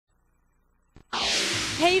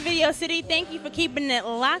Hey Video City, thank you for keeping it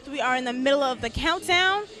locked. We are in the middle of the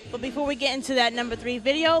countdown, but before we get into that number 3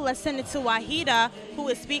 video, let's send it to WAHEEDA, who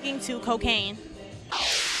is speaking to KOKANE.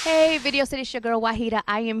 Hey Video City, it's your girl WAHEEDA.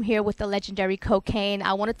 I am here with the legendary KOKANE.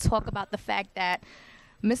 I want to talk about the fact that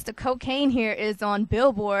Mr. KOKANE here is on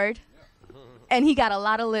Billboard, and he got a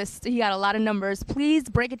lot of lists, he got a lot of numbers. Please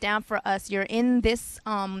break it down for us. You're in this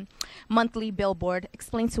monthly Billboard.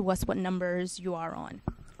 Explain to us what numbers you are on.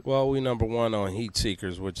 Well, we number 1 on Heat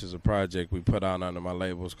Seekers, which is a project we put out under my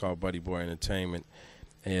label. It's called Buddy Boy Entertainment.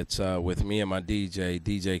 It's with me and my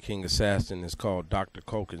DJ King Assassin. It's called Dr.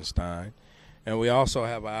 Kokenstein. And we also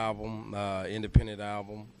have an album, independent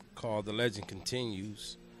album, called The Legend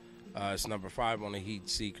Continues. It's number 5 on the Heat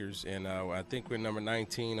Seekers. And I think we're number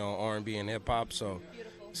 19 on R&B and hip-hop. So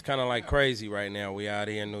it's kind of like crazy right now. We out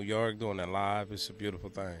here in New York doing it live. It's a beautiful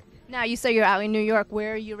thing. Now, you say you're out in New York.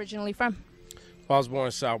 Where are you originally from? I was born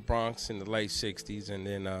in South Bronx in the late 60s, and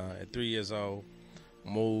then at 3 years old,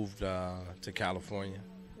 moved to California.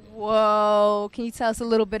 Whoa. Can you tell us a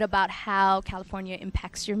little bit about how California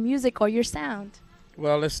impacts your music or your sound?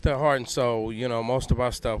 Well, it's the heart and soul. You know, most of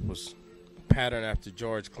our stuff was patterned after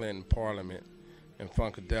George Clinton Parliament and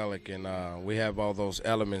Funkadelic, and we have all those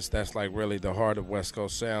elements. That's like really the heart of West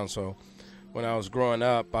Coast sound. So when I was growing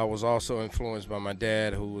up, I was also influenced by my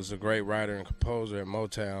dad, who was a great writer and composer at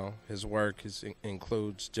Motown. His work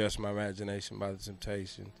includes Just My Imagination by The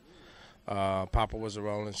Temptations. Papa was a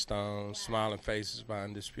Rolling Stone, Smiling Faces by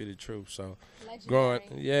Undisputed Truth. So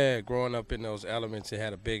growing up in those elements, it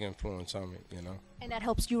had a big influence on me, you know. And that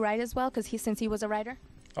helps you write as well, because since he was a writer?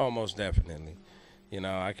 Oh, most definitely. You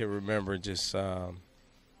know, I can remember just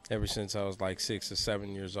ever since I was like 6 or 7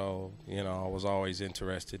 years old, you know, I was always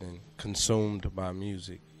interested and consumed by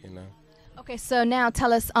music, you know. Okay, so now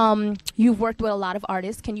tell us, you've worked with a lot of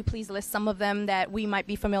artists. Can you please list some of them that we might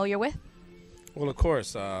be familiar with? Well, of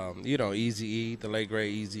course, you know, Eazy-E, the late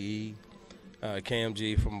great Eazy-E,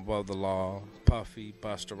 KMG from Above the Law, Puffy,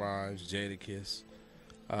 Busta Rhymes, Jadakiss.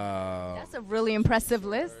 That's a really impressive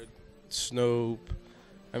list. Snoop.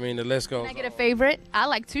 I mean, the list goes on. Can I get a favorite? I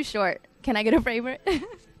like Too Short. Can I get a favorite?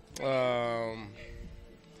 I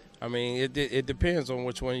mean, it depends on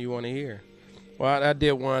which one you want to hear. Well, I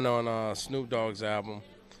did one on Snoop Dogg's album.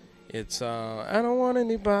 It's I don't want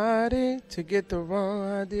anybody to get the wrong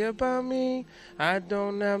idea about me. I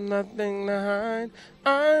don't have nothing to hide.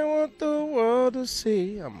 I want the world to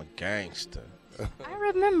see I'm a gangster. I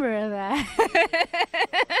remember that.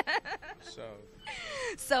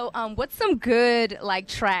 So what's some good like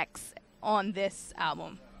tracks on this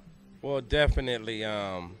album? Well, definitely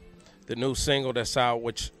the new single that's out,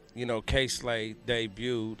 which, you know, K-Slay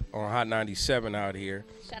debuted on Hot 97 out here.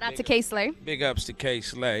 Shout out to K-Slay. Big ups to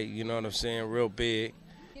K-Slay, you know what I'm saying, real big.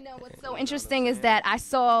 You know, what's so interesting is that I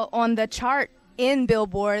saw on the chart in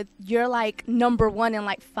Billboard, you're like number 1 in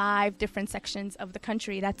like 5 different sections of the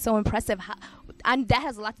country. That's so impressive. That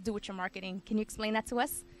has a lot to do with your marketing. Can you explain that to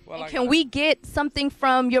us? Well, and can we get something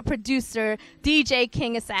from your producer, DJ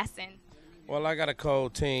King Assassin? Well, I got a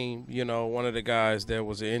cold team. You know, one of the guys that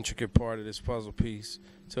was an intricate part of this puzzle piece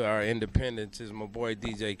to our independence is my boy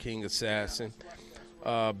DJ King Assassin.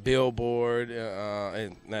 Billboard,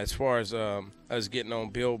 and as far as us getting on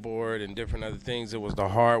Billboard and different other things, it was the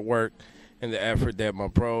hard work and the effort that my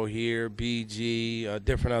bro here, BG,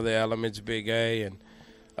 different other elements, Big A, and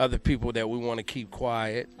other people that we want to keep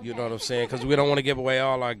quiet, you know what I'm saying, because we don't want to give away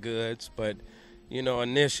all our goods. But, you know,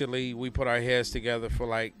 initially we put our heads together for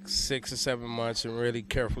like 6 or 7 months and really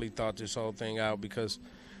carefully thought this whole thing out, because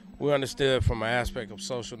we understood from an aspect of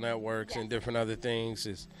social networks and different other things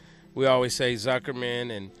is we always say Zuckerman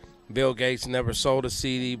and Bill Gates never sold a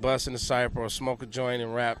CD, busting a cypher, or smoke a joint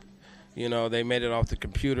and rap. You know, they made it off the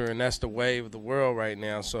computer, and that's the wave of the world right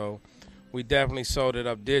now. So we definitely sold it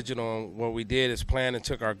up digital, and what we did is plan and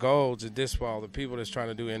took our goals. And this for all the people that's trying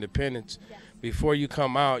to do independence. Yes. Before you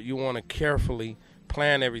come out, you want to carefully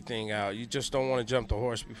plan everything out. You just don't want to jump the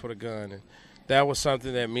horse before the gun. And that was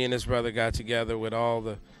something that me and this brother got together with all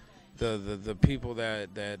the people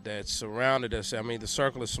that surrounded us. I mean, the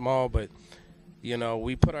circle is small, but, you know,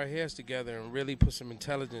 we put our heads together and really put some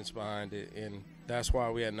intelligence behind it. And that's why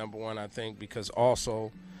we had number 1, I think, because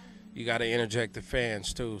also you got to interject the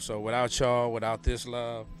fans, too. So without y'all, without this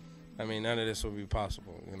love, I mean, none of this would be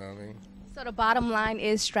possible, you know what I mean? So the bottom line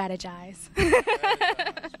is strategize. Plan,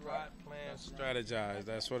 strategize.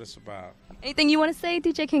 That's what it's about. Anything you want to say,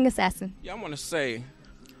 DJ King Assassin? Yeah, I want to say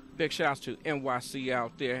big shout out to NYC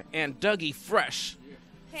out there and Dougie Fresh.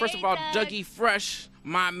 Hey, First of all, Doug. Dougie Fresh,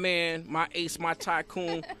 my man, my ace, my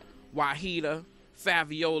tycoon, WAHEEDA,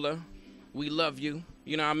 Faviola, we love you.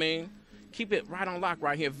 You know what I mean? Keep it right on lock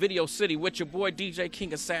right here. Video City with your boy DJ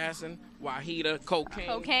King Assassin, WAHEEDA, KOKANE.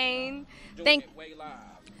 KOKANE. Way live.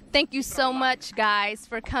 Thank you so much, guys,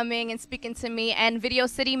 for coming and speaking to me. And Video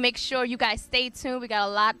City, make sure you guys stay tuned. We got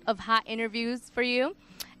a lot of hot interviews for you.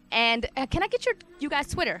 And can I get you guys'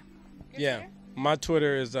 Twitter? Yeah, my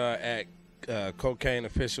Twitter is at KOKANE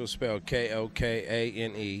Official, spelled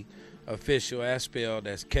KOKANE Official, as spelled.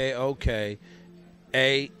 That's KOKANE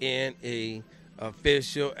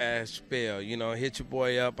Official, as spelled. You know, hit your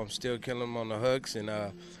boy up. I'm still killing him on the hooks. And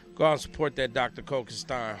go out and support that Dr.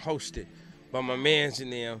 Cokenstein, hosted by my mans in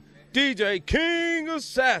them, DJ King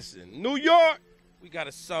Assassin. New York, we got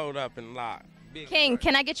it sold up and locked. Big King,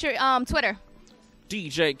 can I get your Twitter?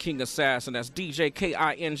 DJ King Assassin. That's DJ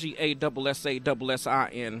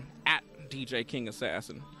KINGASSASSIN at DJ King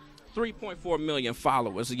Assassin. 3.4 million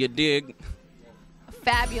followers. You dig?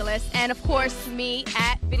 Fabulous. And of course, me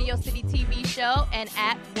at Video City TV Show and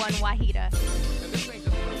at One WAHEEDA. And this ain't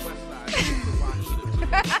just for the West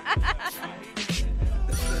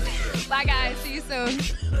Side. Bye, guys. See you soon.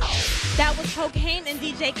 That was KOKANE and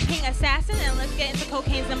DJ King Assassin, and let's get into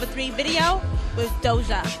KOKANE's number 3 video with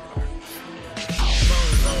Doja.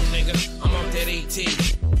 Nigga, I'm off that AT.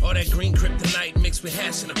 All that green kryptonite mixed with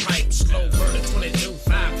hash in the pipe. Slow burner 22,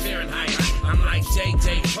 5 Fahrenheit. I'm like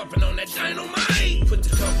JJ pumping on that dynamite. Put the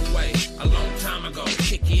coke away a long time ago.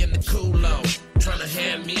 Kick you in the culo. Tryna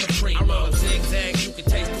hand me a primo. I roll zigzag, you can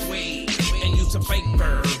taste the weed. And use a fake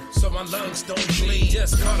burn, so my lungs don't bleed.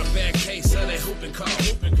 Just caught a bad case of that whooping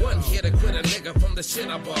cough. One hit to quit a nigga from the shit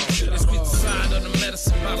I bought. Let's get the side of the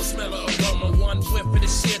medicine bottle, smell of aroma. One whiff of the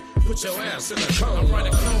shit, put your ass in a coma. I'm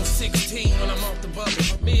running close 16 when I'm off the bubble.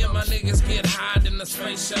 Me and my niggas get high in the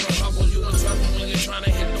space shuttle hubble. You in trouble when you're trying to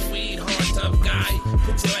hit the weed. Hard tough guy,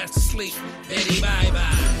 put your ass to sleep. Eddie,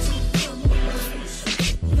 bye-bye.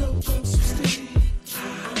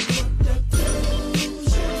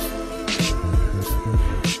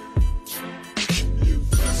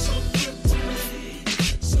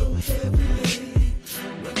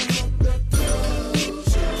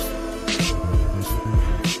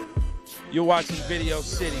 You're watching Video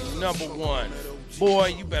City, number 1.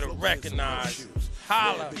 Boy, you better recognize.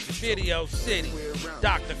 Holla, Video City,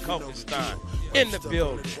 Dr. Cokenstein in the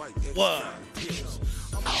building. What?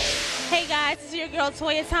 Hey guys, this is your girl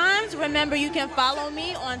Toya Times. Remember, you can follow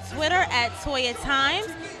me on Twitter at Toya Times,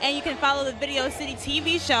 and you can follow the Video City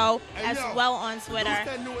TV show as well on Twitter.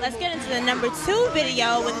 Let's get into the number 2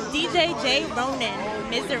 video with DJ J-RONIN,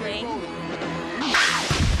 Misery.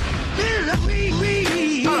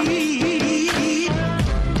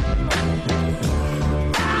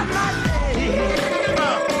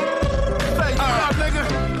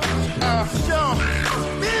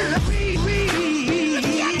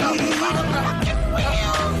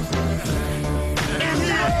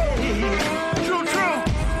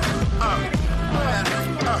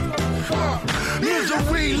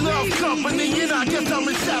 Company, and I guess I'm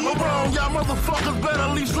in chaperone. Y'all motherfuckers better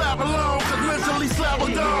leave slap alone, cause mentally slap a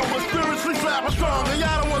gone, but spiritually slap a strong. And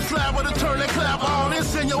y'all don't want slapper to turn that clap on and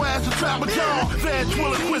send your ass to trap a jaw.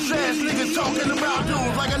 Ventriloquist ass niggas talking about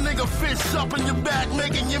dudes like a nigga fist up in your back,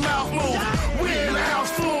 making your mouth move. We in the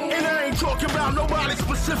house full, and I ain't talking about nobody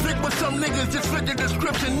specific, but some niggas just fit the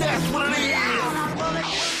description, that's what it is.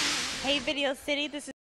 Hey Video City, this is